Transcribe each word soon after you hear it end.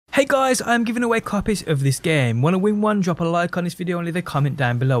Hey guys, I'm giving away copies of this game. Want to win one? Drop a like on this video and leave a comment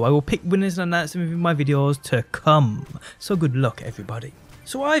down below. I will pick winners and announce them within my videos to come. So good luck everybody.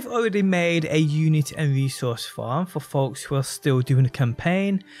 So I've already made a unit and resource farm for folks who are still doing the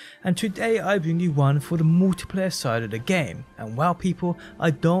campaign, and today I bring you one for the multiplayer side of the game. And wow people,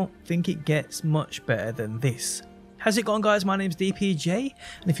 I don't think it gets much better than this. How's it going guys? My name is DPJ,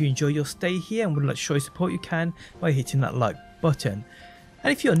 and if you enjoy your stay here and would like to show your support, you can by hitting that like button.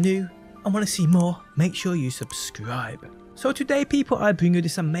 And if you're new and want to see more, make sure you subscribe. So today people, I bring you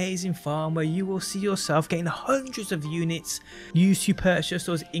this amazing farm where you will see yourself getting hundreds of units used to purchase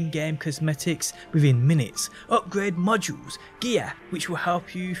those in-game cosmetics within minutes, upgrade modules, gear which will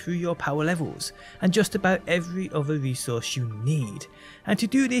help you through your power levels, and just about every other resource you need. And to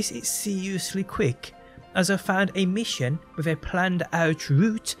do this, it's seriously quick, as I found a mission with a planned out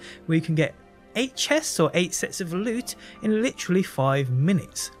route where you can get 8 chests or 8 sets of loot in literally 5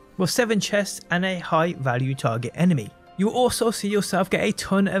 minutes, with 7 chests and a high value target enemy. You will also see yourself get a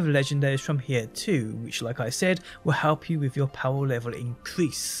ton of legendaries from here too, which like I said will help you with your power level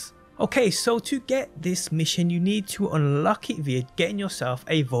increase. Okay, so to get this mission you need to unlock it via getting yourself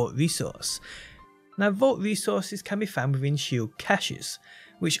a vault resource. Now vault resources can be found within shield caches,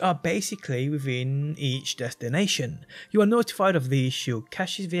 which are basically within each destination. You are notified of these shield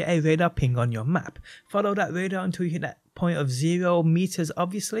caches via a radar ping on your map. Follow that radar until you hit that point of 0 meters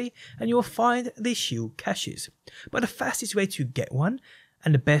obviously, and you will find the shield caches. But the fastest way to get one,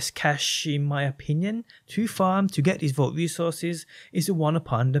 and the best cache in my opinion to farm to get these vault resources, is the one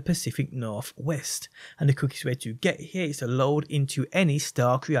upon the Pacific Northwest. And the quickest way to get here is to load into any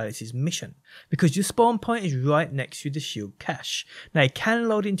Stark Realities mission, because your spawn point is right next to the shield cache. Now you can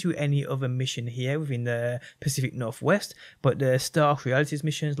load into any other mission here within the Pacific Northwest, but the Stark Realities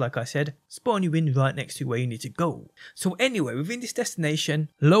missions, like I said, spawn you in right next to where you need to go. So anyway, within this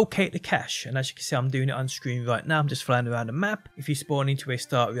destination, locate the cache, and as you can see I'm doing it on screen right now. I'm just flying around the map. If you spawn into a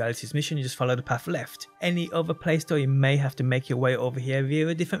Stark Realities mission, you just follow the path left. Any other place though, you may have to make your way over here via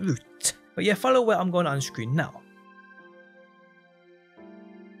a different route. But yeah, follow where I'm going on screen now.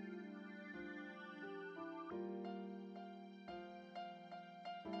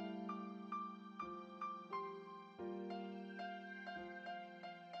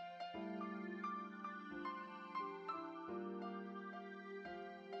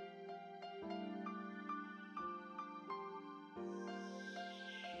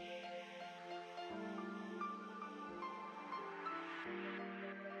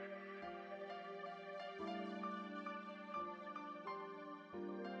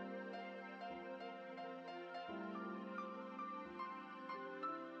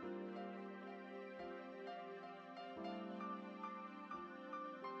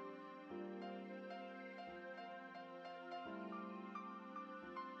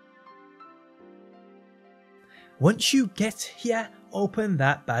 Once you get here, open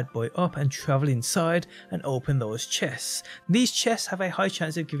that bad boy up and travel inside and open those chests. These chests have a high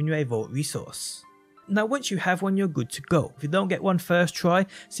chance of giving you a vault resource. Now once you have one, you're good to go. If you don't get one first try,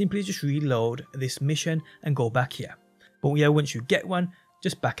 simply just reload this mission and go back here. But yeah, once you get one,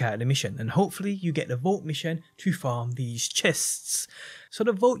 just back out of the mission, and hopefully you get the vault mission to farm these chests. So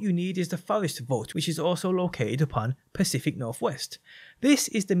the vault you need is the Forest Vault, which is also located upon Pacific Northwest. This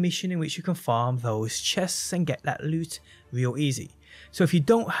is the mission in which you can farm those chests and get that loot real easy. So if you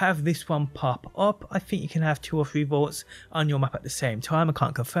don't have this one pop up, I think you can have 2 or 3 vaults on your map at the same time. I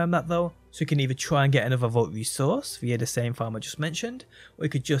can't confirm that though. So you can either try and get another vault resource via the same farm I just mentioned, or you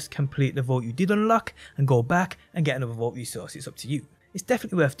could just complete the vault you did unlock and go back and get another vault resource. It's up to you. It's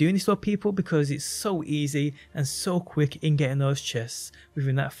definitely worth doing this though people, because it's so easy and so quick in getting those chests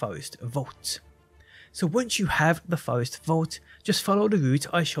within that Forest Vault. So once you have the Forest Vault, just follow the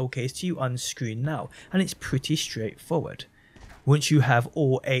route I showcased to you on screen now, and it's pretty straightforward. Once you have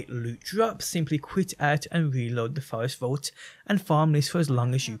all 8 loot drops, simply quit out and reload the Forest Vault and farm this for as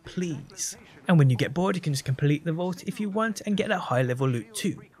long as you please. And when you get bored, you can just complete the vault if you want and get that high level loot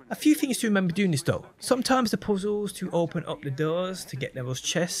too. A few things to remember doing this though. Sometimes the puzzles to open up the doors to get those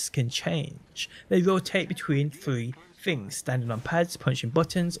chests can change. They rotate between 3 things: standing on pads, punching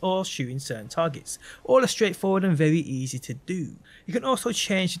buttons, or shooting certain targets. All are straightforward and very easy to do. You can also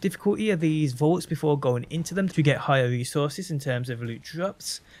change the difficulty of these vaults before going into them to get higher resources in terms of loot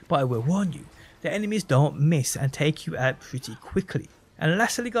drops, but I will warn you, the enemies don't miss and take you out pretty quickly. And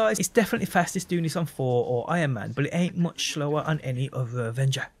lastly guys, it's definitely fastest doing this on Thor or Iron Man, but it ain't much slower on any other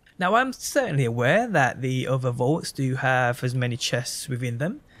Avenger. Now I'm certainly aware that the other vaults do have as many chests within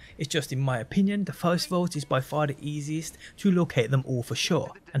them. It's just in my opinion, the first vault is by far the easiest to locate them all for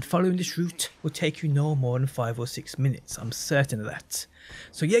sure, and following this route will take you no more than 5 or 6 minutes, I'm certain of that.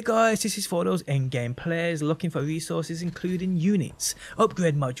 So yeah guys, this is for those endgame players looking for resources including units,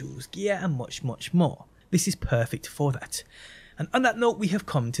 upgrade modules, gear and much more. This is perfect for that. And on that note, we have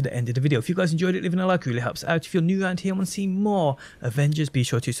come to the end of the video. If you guys enjoyed it, leaving a like really helps out. If you're new around here and want to see more Avengers, be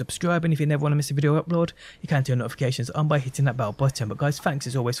sure to subscribe. And if you never want to miss a video upload, you can turn notifications on by hitting that bell button. But guys, thanks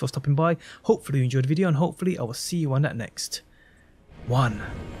as always for stopping by. Hopefully you enjoyed the video and hopefully I will see you on that next one.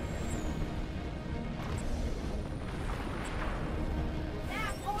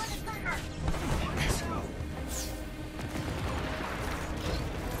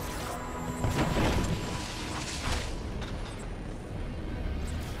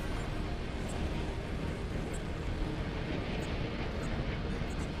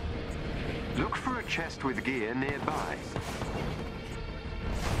 Look for a chest with gear nearby.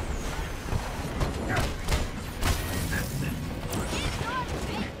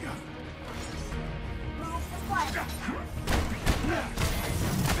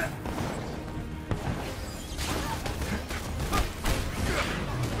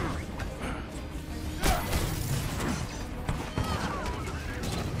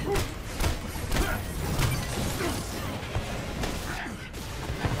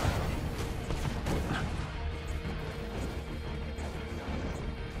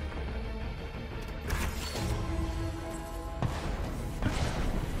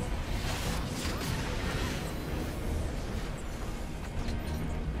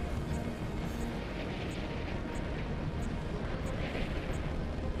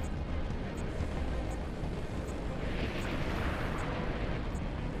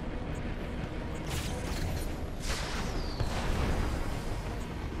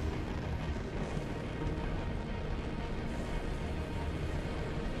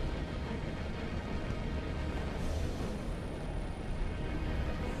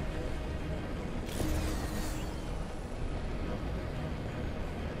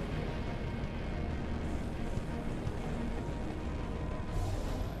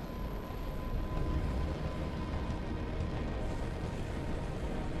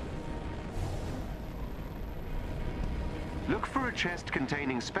 Look for a chest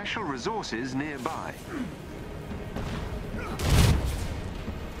containing special resources nearby.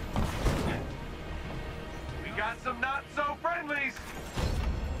 We got some not-so-friendlies!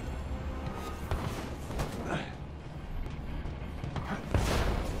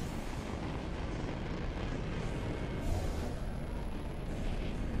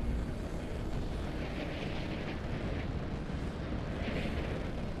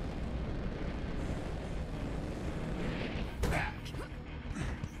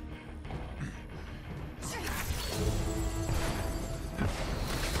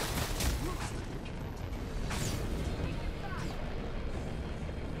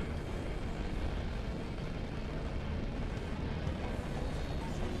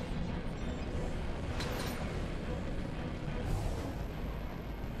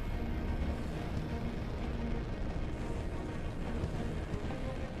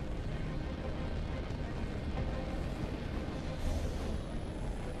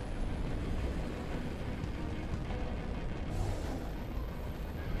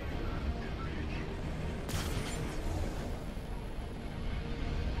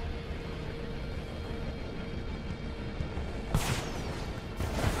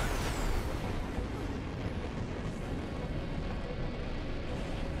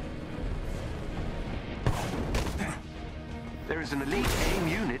 There is an elite AIM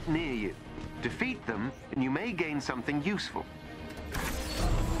unit near you. Defeat them, and you may gain something useful.